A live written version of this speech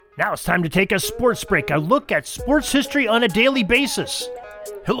Now it's time to take a sports break, a look at sports history on a daily basis.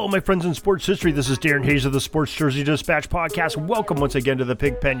 Hello, my friends in sports history. This is Darren Hayes of the Sports Jersey Dispatch podcast. Welcome once again to the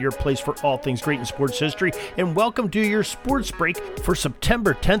Pigpen, your place for all things great in sports history. And welcome to your sports break for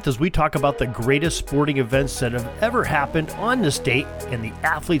September 10th as we talk about the greatest sporting events that have ever happened on this date and the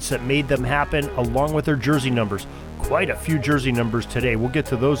athletes that made them happen along with their jersey numbers. Quite a few jersey numbers today. We'll get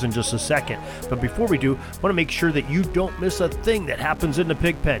to those in just a second. But before we do, I want to make sure that you don't miss a thing that happens in the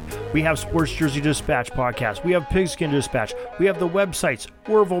Pigpen. We have Sports Jersey Dispatch podcast. We have Pigskin Dispatch. We have the websites,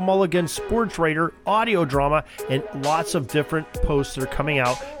 Orville Mulligan, Sports Writer, Audio Drama, and lots of different posts that are coming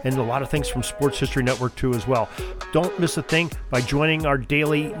out, and a lot of things from Sports History Network too as well. Don't miss a thing by joining our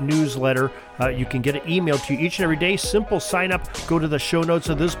daily newsletter. You can get it emailed to you each and every day. Simple sign up. Go to the show notes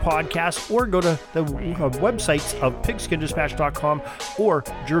of this podcast or go to the websites of pigskindispatch.com or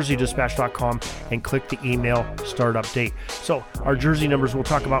jerseydispatch.com and click the email start update. So our jersey numbers we'll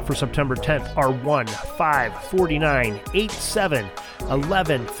talk about for September 10th are 1, 5, 49, 8, 7,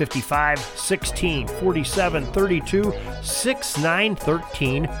 11, 55, 16, 47, 32, 6, 9,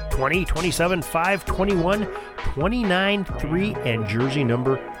 13, 20, 27, 5, 21, 29, 3, and jersey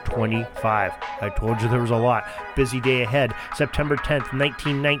number 25. I told you there was a lot. Busy day ahead. September 10th,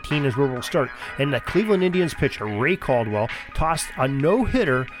 1919 is where we'll start. And the Cleveland Indians pitcher Ray Caldwell tossed a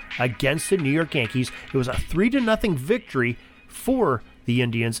no-hitter against the New York Yankees. It was a 3-0 victory for the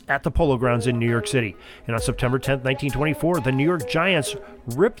Indians at the Polo Grounds in New York City. And on September 10th, 1924, the New York Giants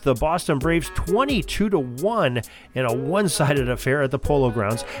ripped the Boston Braves 22-1 in a one-sided affair at the Polo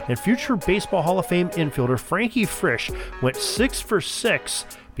Grounds. And future Baseball Hall of Fame infielder Frankie Frisch went 6 for 6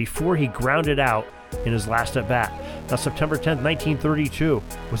 before he grounded out in his last at-bat. Now, September 10th, 1932.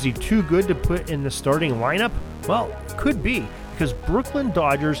 Was he too good to put in the starting lineup? Well, could be, because Brooklyn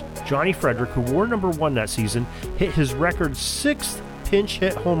Dodgers' Johnny Frederick, who wore number 1 that season, hit his record 6th pinch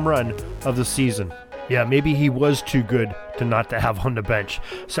hit home run of the season. Yeah, maybe he was too good to not to have on the bench.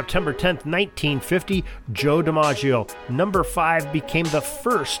 September 10th, 1950, Joe DiMaggio, number 5, became the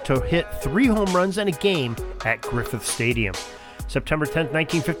first to hit 3 home runs in a game at Griffith Stadium. September 10th,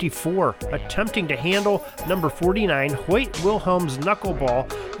 1954, attempting to handle number 49, Hoyt Wilhelm's knuckleball,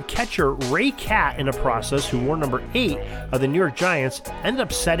 catcher Ray Catt, in a process, who wore number 8 of the New York Giants, ended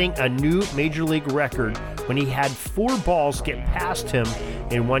up setting a new Major League record when he had 4 balls get past him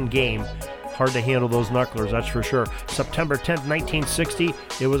in one game. Hard to handle those knucklers, that's for sure. September 10th, 1960,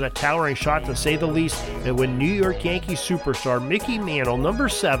 it was a towering shot to say the least, and when New York Yankees superstar Mickey Mantle, number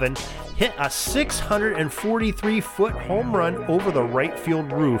 7, hit a 643-foot home run over the right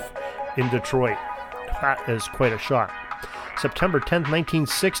field roof in Detroit. That is quite a shot. September 10th,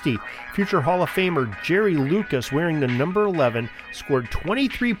 1960, future Hall of Famer Jerry Lucas, wearing the number 11, scored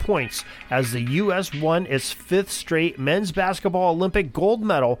 23 points as the U.S. won its 5th straight men's basketball Olympic gold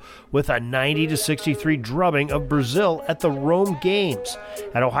medal with a 90-63 drubbing of Brazil at the Rome Games.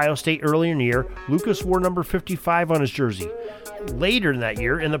 At Ohio State earlier in the year, Lucas wore number 55 on his jersey. Later in that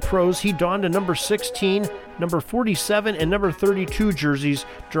year, in the pros, he donned a number 16, number 47, and number 32 jerseys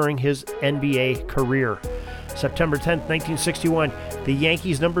during his NBA career. September 10th, 1961, the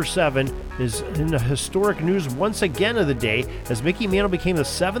Yankees' number 7 is in the historic news once again of the day as Mickey Mantle became the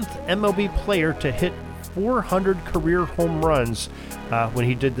 7th MLB player to hit 400 career home runs when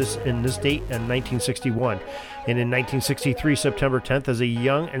he did this in this date in 1961. And in 1963, September 10th, as a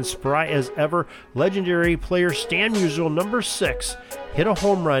young and spry as ever, legendary player Stan Musial, number 6, hit a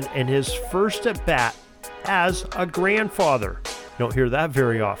home run in his first at-bat as a grandfather. Don't hear that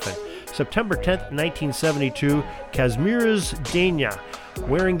very often. September 10th, 1972, Kazimierz Dania,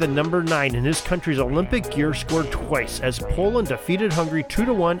 wearing the number 9 in his country's Olympic gear, scored twice as Poland defeated Hungary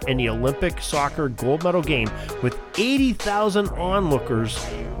 2-1 in the Olympic soccer gold medal game, with 80,000 onlookers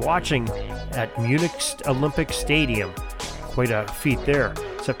watching at Munich's Olympic Stadium. Quite a feat there.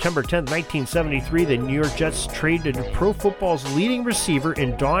 September 10th, 1973, the New York Jets traded pro football's leading receiver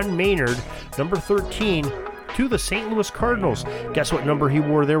in Don Maynard, number 13, to the St. Louis Cardinals. Guess what number he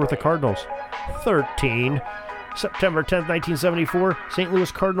wore there with the Cardinals? 13. September 10th, 1974, St. Louis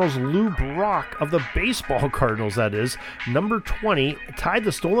Cardinals Lou Brock of the baseball Cardinals, that is, number 20, tied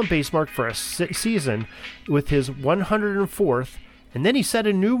the stolen base mark for a season with his 104th, and then he set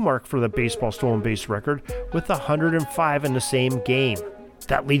a new mark for the baseball stolen base record with 105 in the same game.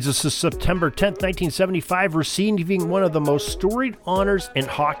 That leads us to September 10th, 1975, receiving one of the most storied honors in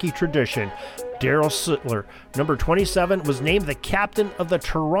hockey tradition. Darryl Sittler, number 27, was named the captain of the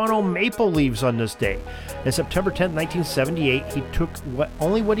Toronto Maple Leafs on this day. And September 10th, 1978, he took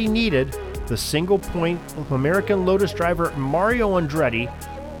what he needed, the single-point American Lotus driver Mario Andretti,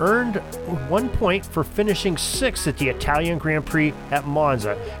 earned 1 point for finishing 6th at the Italian Grand Prix at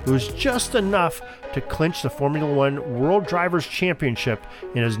Monza. It was just enough to clinch the Formula One World Drivers' Championship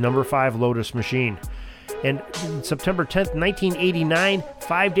in his number 5 Lotus machine. And September 10th, 1989,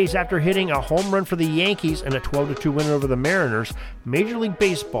 5 days after hitting a home run for the Yankees and a 12-2 win over the Mariners, Major League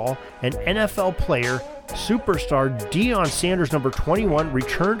Baseball and NFL player, superstar Deion Sanders, number 21,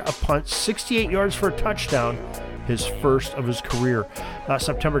 returned a punt 68 yards for a touchdown, his first of his career.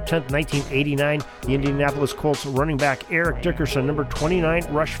 September 10th, 1989, the Indianapolis Colts running back Eric Dickerson, number 29,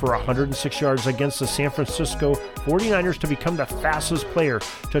 rushed for 106 yards against the San Francisco 49ers to become the fastest player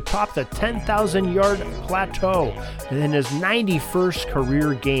to top the 10,000-yard plateau in his 91st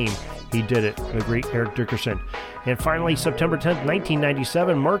career game. He did it, the great Eric Dickerson. And finally, September 10th,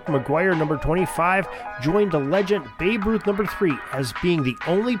 1997, Mark McGwire, number 25, joined the legend Babe Ruth, number 3, as being the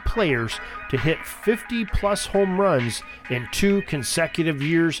only players to hit 50-plus home runs in 2 consecutive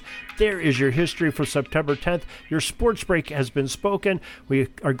years. There is your history for September 10th. Your sports break has been spoken. We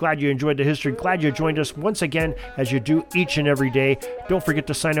are glad you enjoyed the history. Glad you joined us once again, as you do each and every day. Don't forget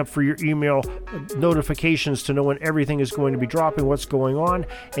to sign up for your email notifications to know when everything is going to be dropping, what's going on.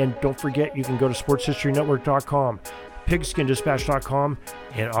 And don't forget, you can go to sportshistorynetwork.com, pigskindispatch.com,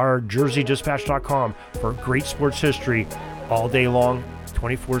 and our jerseydispatch.com for great sports history all day long,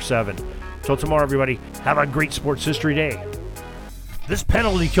 24/7. Till tomorrow, everybody, have a great sports history day. This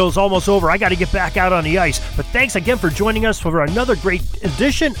penalty kill is almost over. I got to get back out on the ice. But thanks again for joining us for another great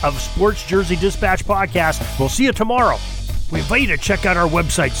edition of Sports Jersey Dispatch Podcast. We'll see you tomorrow. We invite you to check out our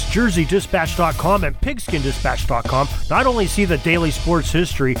websites, jerseydispatch.com and pigskindispatch.com. Not only see the daily sports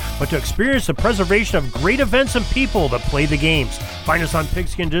history, but to experience the preservation of great events and people that play the games. Find us on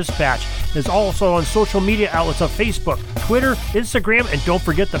Pigskin Dispatch. It's also on social media outlets of Facebook, Twitter, Instagram, and don't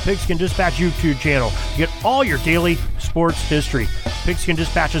forget the Pigskin Dispatch YouTube channel to get all your daily sports history. Pigskin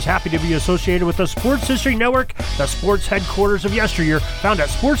Dispatch is happy to be associated with the Sports History Network, the sports headquarters of yesteryear, found at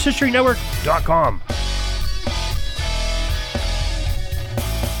sportshistorynetwork.com.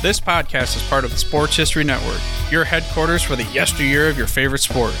 This podcast is part of the Sports History Network, your headquarters for the yesteryear of your favorite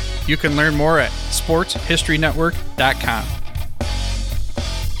sport. You can learn more at sportshistorynetwork.com.